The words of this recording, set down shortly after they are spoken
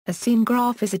A scene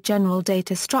graph is a general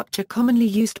data structure commonly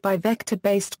used by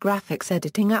vector-based graphics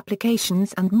editing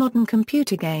applications and modern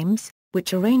computer games,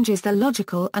 which arranges the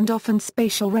logical and often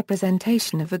spatial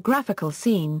representation of a graphical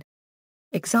scene.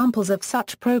 Examples of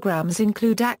such programs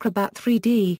include Acrobat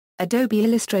 3D, Adobe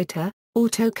Illustrator,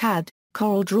 AutoCAD,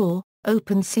 CorelDRAW,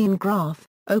 OpenSceneGraph,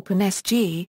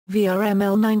 OpenSG,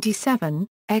 VRML97,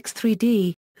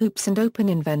 X3D, Hoops and Open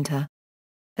Inventor.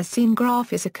 A scene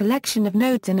graph is a collection of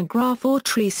nodes in a graph or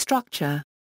tree structure.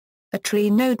 A tree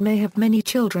node may have many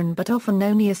children but often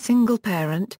only a single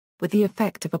parent, with the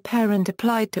effect of a parent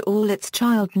applied to all its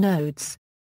child nodes.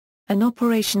 An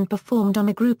operation performed on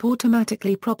a group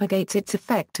automatically propagates its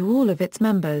effect to all of its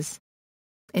members.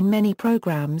 In many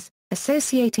programs,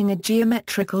 associating a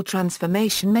geometrical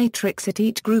transformation matrix at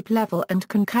each group level and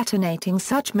concatenating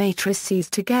such matrices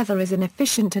together is an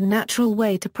efficient and natural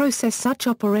way to process such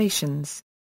operations.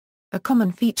 A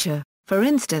common feature, for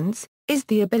instance, is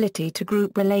the ability to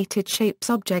group related shapes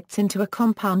objects into a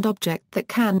compound object that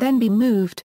can then be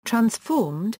moved,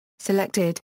 transformed,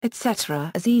 selected,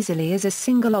 etc. as easily as a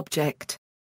single object.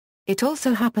 It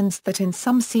also happens that in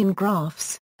some scene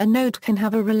graphs, a node can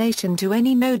have a relation to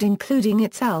any node including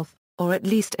itself, or at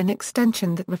least an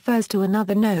extension that refers to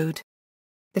another node.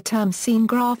 The term scene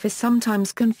graph is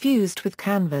sometimes confused with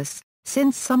canvas,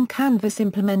 since some canvas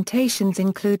implementations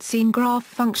include scene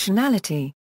graph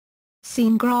functionality.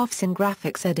 Scene graphs in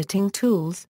graphics editing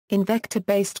tools. In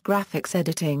vector-based graphics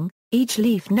editing, each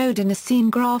leaf node in a scene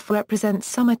graph represents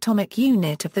some atomic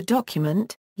unit of the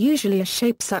document, usually a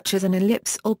shape such as an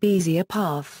ellipse or Bezier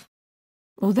path.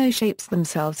 Although shapes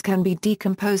themselves can be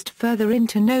decomposed further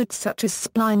into nodes such as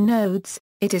spline nodes,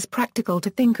 it is practical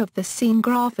to think of the scene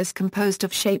graph as composed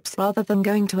of shapes rather than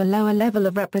going to a lower level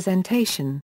of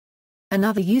representation.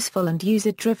 Another useful and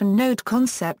user-driven node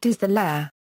concept is the layer.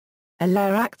 A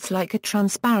layer acts like a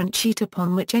transparent sheet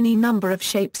upon which any number of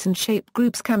shapes and shape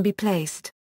groups can be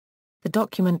placed. The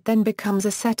document then becomes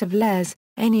a set of layers,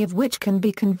 any of which can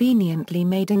be conveniently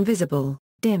made invisible,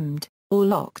 dimmed, or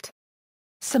locked.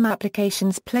 Some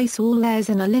applications place all layers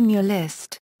in a linear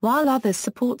list, while others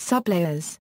support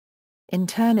sublayers.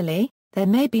 Internally, there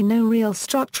may be no real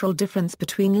structural difference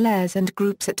between layers and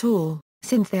groups at all,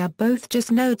 since they are both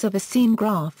just nodes of a scene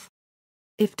graph.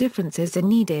 If differences are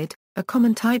needed, a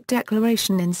common type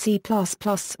declaration in C++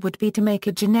 would be to make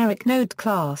a generic node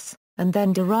class, and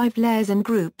then derive layers and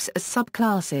groups as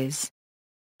subclasses.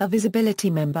 A visibility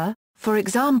member, for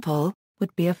example,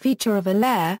 would be a feature of a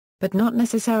layer, but not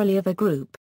necessarily of a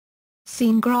group.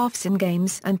 Scene graphs in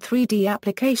games and 3D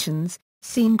applications.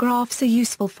 Scene graphs are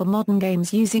useful for modern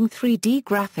games using 3D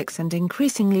graphics and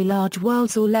increasingly large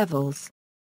worlds or levels.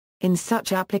 In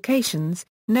such applications,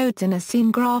 nodes in a scene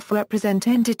graph represent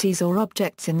entities or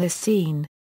objects in the scene.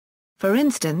 For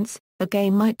instance, a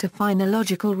game might define a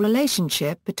logical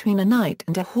relationship between a knight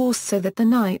and a horse so that the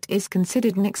knight is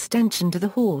considered an extension to the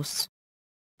horse.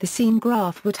 The scene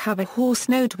graph would have a horse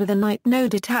node with a knight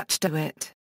node attached to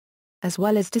it. As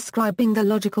well as describing the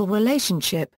logical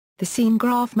relationship, the scene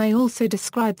graph may also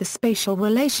describe the spatial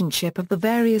relationship of the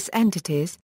various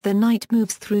entities. The knight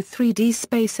moves through 3D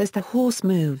space as the horse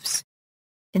moves.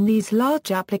 In these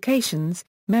large applications,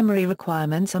 memory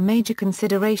requirements are major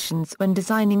considerations when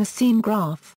designing a scene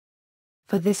graph.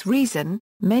 For this reason,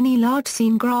 many large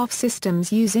scene graph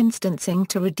systems use instancing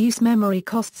to reduce memory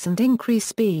costs and increase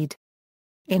speed.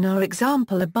 In our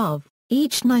example above,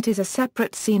 each knight is a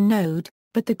separate scene node,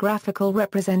 but the graphical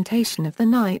representation of the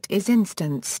knight is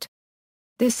instanced.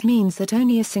 This means that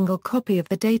only a single copy of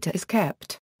the data is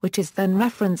kept, which is then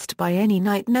referenced by any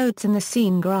knight nodes in the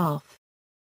scene graph.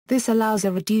 This allows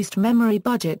a reduced memory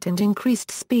budget and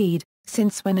increased speed,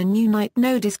 since when a new knight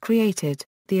node is created,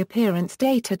 the appearance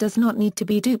data does not need to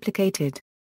be duplicated.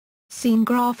 Scene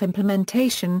graph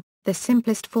implementation. The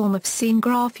simplest form of scene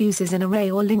graph uses an array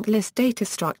or linked list data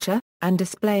structure, and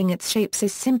displaying its shapes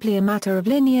is simply a matter of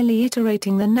linearly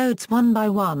iterating the nodes one by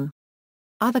one.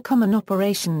 Other common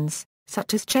operations,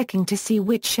 such as checking to see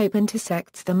which shape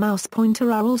intersects the mouse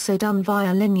pointer, are also done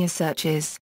via linear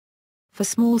searches. For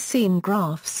small scene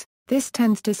graphs, this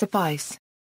tends to suffice.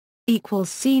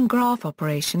 Scene graph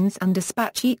operations and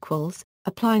dispatch equals.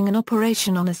 Applying an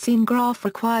operation on a scene graph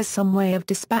requires some way of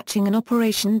dispatching an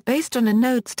operation based on a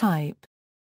node's type.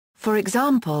 For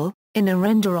example, in a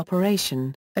render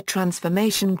operation, a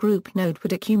transformation group node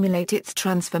would accumulate its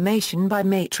transformation by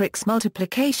matrix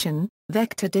multiplication,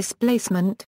 vector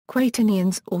displacement,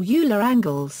 quaternions or Euler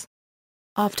angles.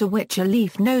 After which a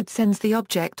leaf node sends the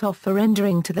object off for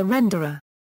rendering to the renderer.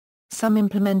 Some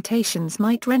implementations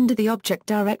might render the object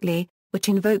directly, which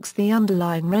invokes the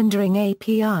underlying rendering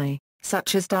API,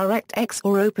 such as DirectX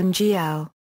or OpenGL.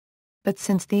 but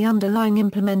since the underlying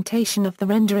implementation of the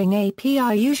rendering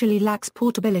API usually lacks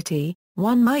portability,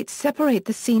 one might separate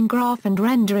the scene graph and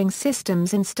rendering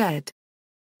systems instead.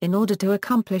 In order to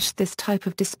accomplish this type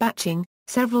of dispatching,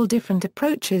 several different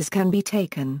approaches can be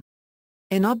taken.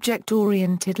 In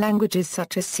object-oriented languages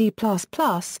such as C++,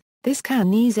 this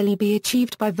can easily be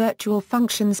achieved by virtual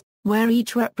functions, where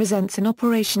each represents an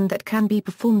operation that can be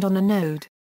performed on a node.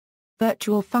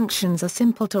 Virtual functions are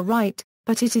simple to write,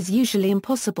 but it is usually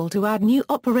impossible to add new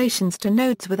operations to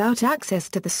nodes without access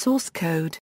to the source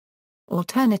code.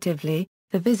 Alternatively,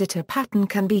 the visitor pattern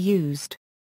can be used.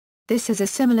 This has a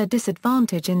similar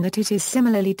disadvantage in that it is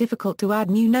similarly difficult to add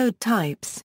new node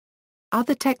types.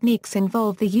 Other techniques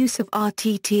involve the use of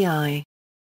RTTI.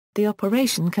 The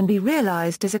operation can be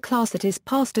realized as a class that is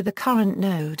passed to the current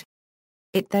node.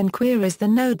 It then queries the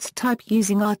node's type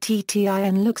using RTTI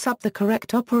and looks up the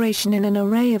correct operation in an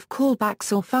array of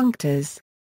callbacks or functors.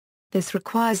 This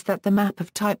requires that the map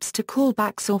of types to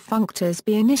callbacks or functors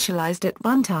be initialized at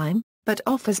runtime, but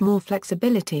offers more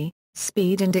flexibility,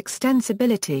 speed and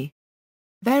extensibility.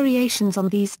 Variations on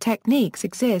these techniques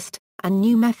exist, and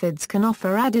new methods can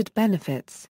offer added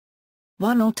benefits.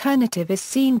 One alternative is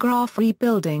scene graph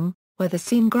rebuilding, where the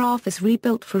scene graph is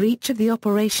rebuilt for each of the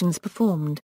operations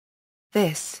performed.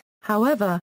 This,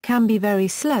 however, can be very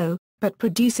slow, but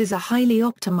produces a highly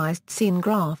optimized scene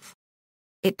graph.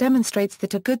 It demonstrates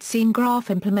that a good scene graph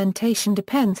implementation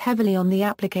depends heavily on the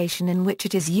application in which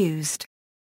it is used.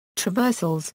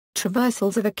 Traversals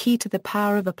are the key to the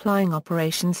power of applying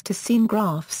operations to scene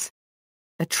graphs.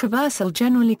 A traversal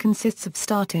generally consists of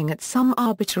starting at some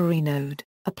arbitrary node,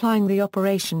 applying the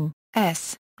operation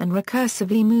S, and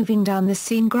recursively moving down the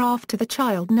scene graph to the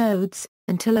child nodes,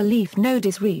 until a leaf node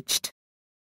is reached.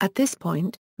 At this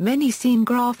point, many scene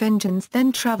graph engines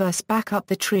then traverse back up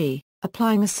the tree,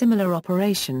 applying a similar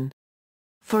operation.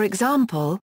 For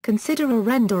example, consider a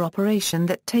render operation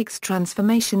that takes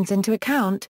transformations into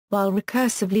account, while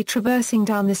recursively traversing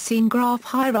down the scene graph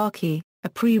hierarchy. A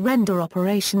pre-render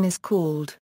operation is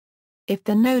called. If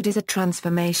the node is a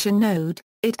transformation node,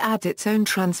 it adds its own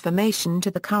transformation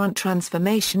to the current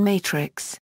transformation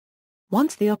matrix.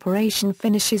 Once the operation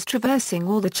finishes traversing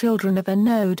all the children of a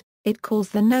node, it calls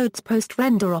the node's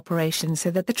post-render operation so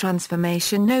that the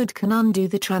transformation node can undo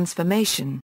the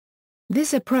transformation.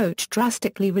 This approach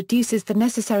drastically reduces the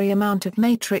necessary amount of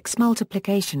matrix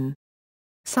multiplication.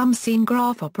 Some scene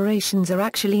graph operations are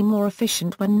actually more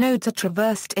efficient when nodes are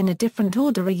traversed in a different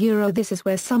order. This is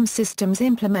where some systems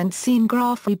implement scene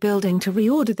graph rebuilding to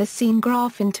reorder the scene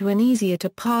graph into an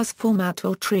easier-to-parse format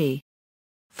or tree.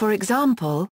 For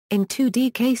example, in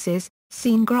 2D cases,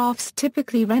 scene graphs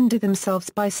typically render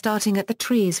themselves by starting at the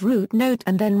tree's root node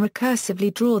and then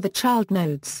recursively draw the child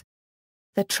nodes.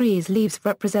 The tree's leaves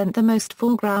represent the most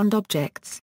foreground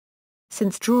objects.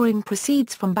 Since drawing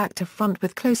proceeds from back to front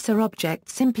with closer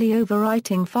objects simply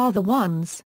overwriting farther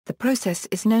ones, the process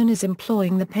is known as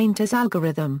employing the painter's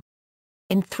algorithm.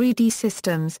 In 3D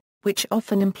systems, which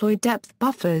often employ depth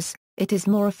buffers, it is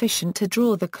more efficient to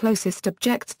draw the closest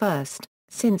objects first,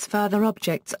 since further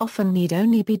objects often need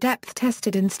only be depth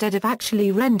tested instead of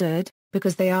actually rendered,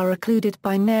 because they are occluded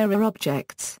by nearer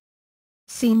objects.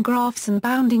 Scene graphs and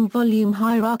bounding volume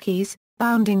hierarchies.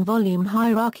 Bounding volume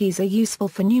hierarchies are useful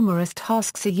for numerous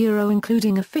tasks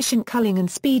including efficient culling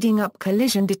and speeding up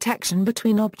collision detection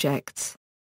between objects.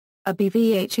 A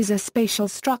BVH is a spatial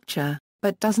structure,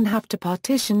 but doesn't have to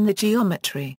partition the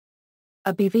geometry.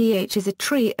 A BVH is a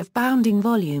tree of bounding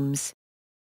volumes.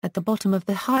 At the bottom of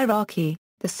the hierarchy,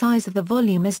 the size of the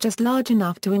volume is just large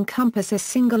enough to encompass a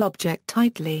single object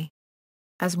tightly.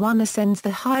 As one ascends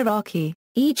the hierarchy,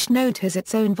 each node has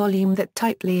its own volume that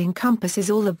tightly encompasses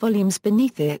all the volumes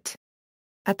beneath it.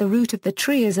 At the root of the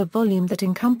tree is a volume that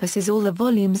encompasses all the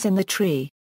volumes in the tree.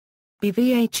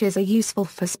 BVHs are useful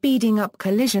for speeding up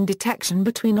collision detection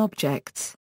between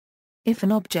objects. If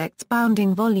an object's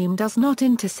bounding volume does not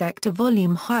intersect a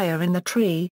volume higher in the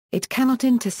tree, it cannot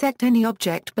intersect any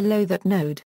object below that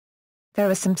node. There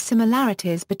are some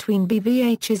similarities between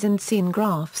BVHs and scene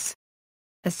graphs.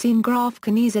 A scene graph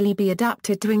can easily be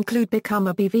adapted to include become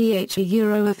a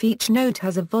BVH if each node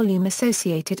has a volume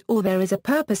associated or there is a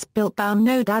purpose-built bound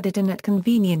node added in at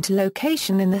convenient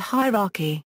location in the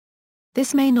hierarchy.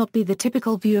 This may not be the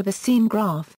typical view of a scene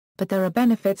graph, but there are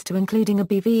benefits to including a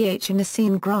BVH in a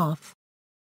scene graph.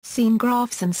 Scene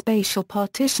graphs and spatial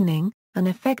partitioning. An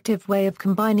effective way of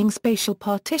combining spatial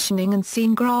partitioning and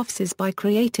scene graphs is by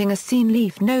creating a scene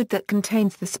leaf node that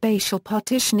contains the spatial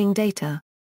partitioning data.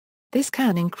 This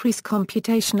can increase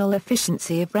computational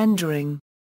efficiency of rendering.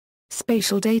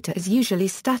 Spatial data is usually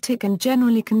static and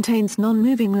generally contains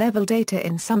non-moving level data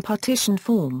in some partition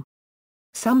form.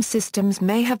 Some systems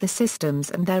may have the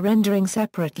systems and their rendering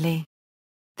separately.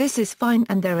 This is fine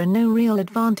and there are no real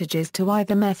advantages to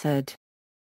either method.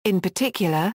 In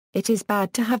particular, it is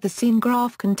bad to have the scene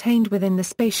graph contained within the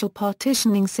spatial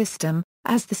partitioning system,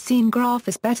 as the scene graph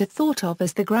is better thought of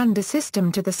as the grander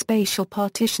system to the spatial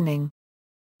partitioning.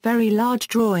 Very large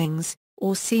drawings,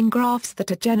 or scene graphs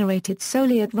that are generated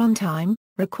solely at runtime,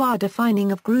 require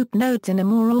defining of group nodes in a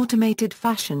more automated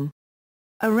fashion.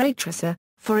 A ray tracer,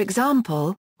 for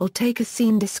example, will take a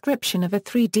scene description of a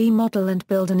 3D model and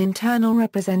build an internal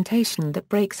representation that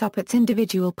breaks up its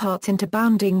individual parts into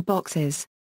bounding boxes.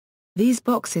 These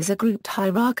boxes are grouped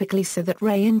hierarchically so that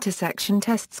ray intersection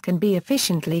tests can be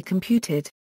efficiently computed.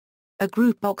 A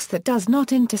group box that does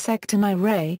not intersect an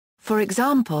array, for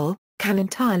example, can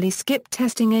entirely skip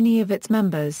testing any of its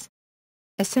members.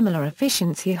 A similar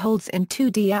efficiency holds in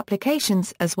 2D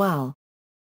applications as well.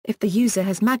 If the user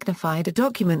has magnified a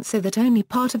document so that only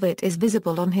part of it is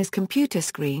visible on his computer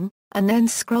screen, and then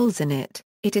scrolls in it,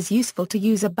 it is useful to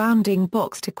use a bounding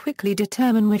box to quickly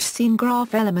determine which scene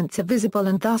graph elements are visible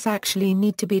and thus actually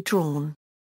need to be drawn.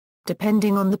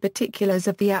 Depending on the particulars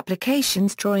of the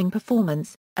application's drawing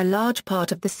performance, a large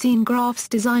part of the scene graph's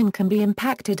design can be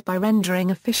impacted by rendering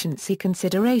efficiency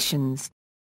considerations.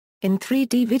 In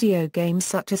 3D video games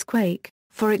such as Quake,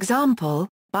 for example,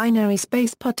 binary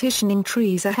space partitioning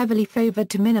trees are heavily favored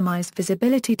to minimize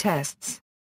visibility tests.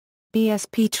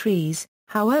 BSP trees,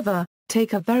 however,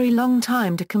 take a very long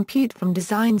time to compute from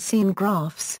design scene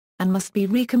graphs, and must be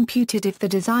recomputed if the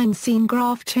design scene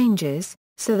graph changes,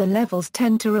 so the levels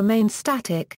tend to remain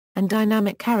static, and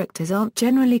dynamic characters aren't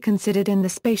generally considered in the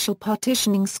spatial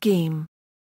partitioning scheme.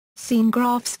 Scene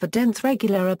graphs for dense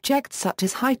regular objects such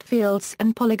as height fields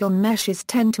and polygon meshes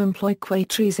tend to employ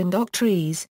quadtrees and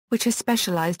octrees, which are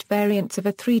specialized variants of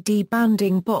a 3D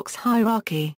bounding box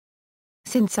hierarchy.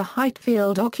 Since a height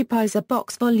field occupies a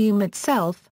box volume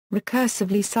itself,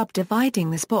 recursively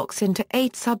subdividing this box into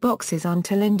 8 sub-boxes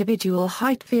until individual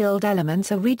height field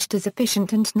elements are reached is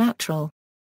efficient and natural.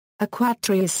 A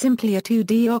quadtree is simply a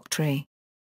 2D octree.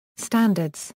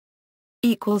 Standards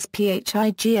PHIGS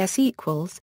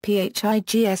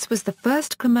PHIGS was the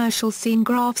first commercial scene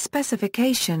graph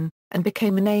specification, and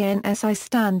became an ANSI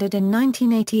standard in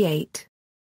 1988.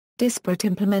 Disparate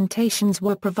implementations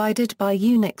were provided by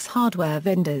Unix hardware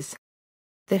vendors.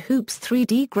 The Hoops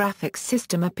 3D graphics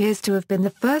system appears to have been the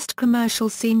first commercial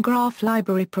scene graph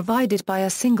library provided by a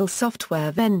single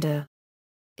software vendor.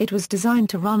 It was designed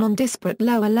to run on disparate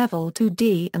lower-level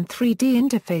 2D and 3D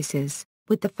interfaces,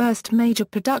 with the first major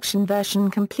production version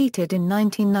completed in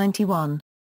 1991.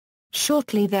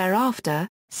 Shortly thereafter,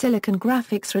 Silicon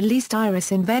Graphics released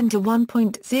Iris Inventor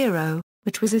 1.0,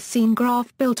 which was a scene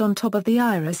graph built on top of the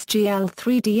Iris GL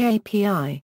 3D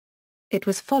API. It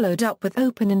was followed up with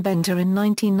Open Inventor in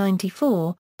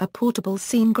 1994, a portable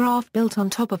scene graph built on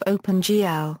top of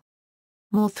OpenGL.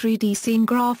 More 3D scene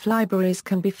graph libraries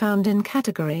can be found in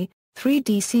category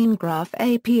 3D scene graph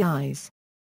APIs.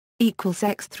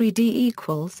 X3D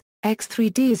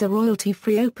X3D is a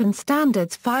royalty-free open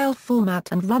standards file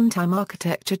format and runtime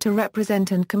architecture to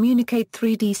represent and communicate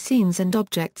 3D scenes and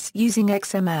objects using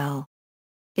XML.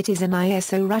 It is an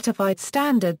ISO-ratified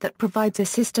standard that provides a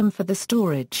system for the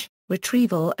storage,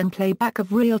 retrieval and playback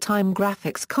of real-time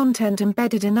graphics content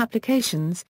embedded in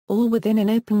applications, all within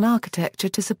an open architecture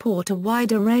to support a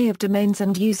wide array of domains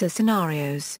and user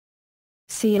scenarios.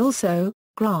 See also,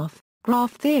 graph,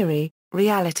 graph theory,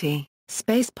 reality,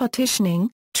 space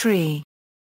partitioning, tree.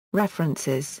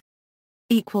 References.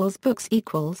 Books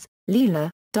Leela,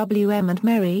 W.M. and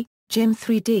Merry, Jim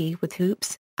 3D with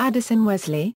Hoops, Addison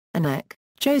Wesley, Anek,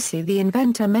 Josie the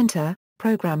Inventor Mentor,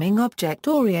 Programming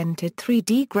Object-Oriented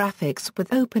 3D Graphics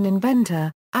with Open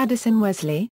Inventor, Addison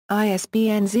Wesley,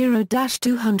 ISBN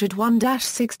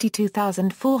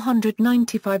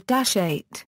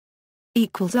 0-201-62495-8.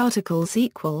 Articles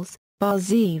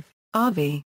Barzeev,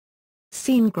 Avi.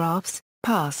 Scene Graphs,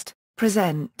 Past,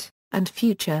 Present, and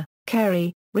Future,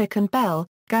 Kerry, Rick and Bell,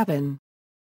 Gavin.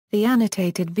 The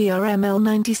Annotated VRML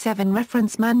 97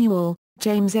 Reference Manual,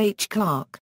 James H.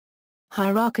 Clark.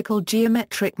 Hierarchical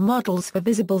Geometric Models for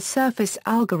Visible Surface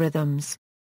Algorithms.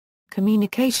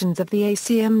 Communications of the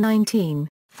ACM 19,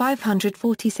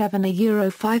 547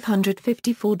 Euro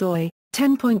 554 doi,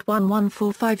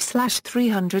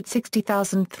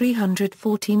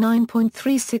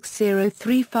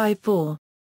 10.1145/360,349.360354.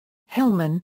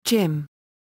 Hillman, Jim.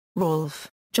 Rolfe,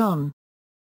 John.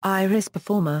 Iris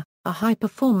Performer, a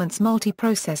high-performance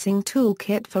multiprocessing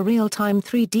toolkit for real-time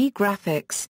 3D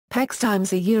graphics, PEX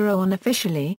times Euro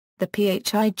unofficially, the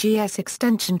PHIGS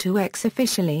extension to X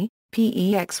officially,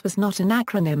 PEX was not an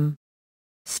acronym.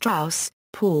 Strauss,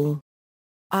 Paul.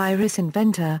 Iris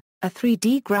Inventor, a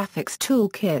 3D graphics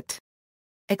toolkit.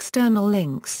 External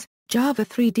links: Java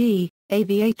 3D,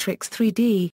 Aviatrix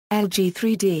 3D, LG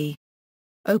 3D.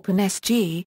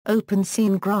 OpenSG,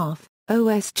 OpenSceneGraph,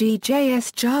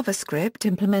 OSG.js JavaScript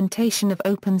implementation of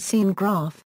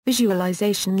OpenSceneGraph,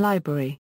 visualization library.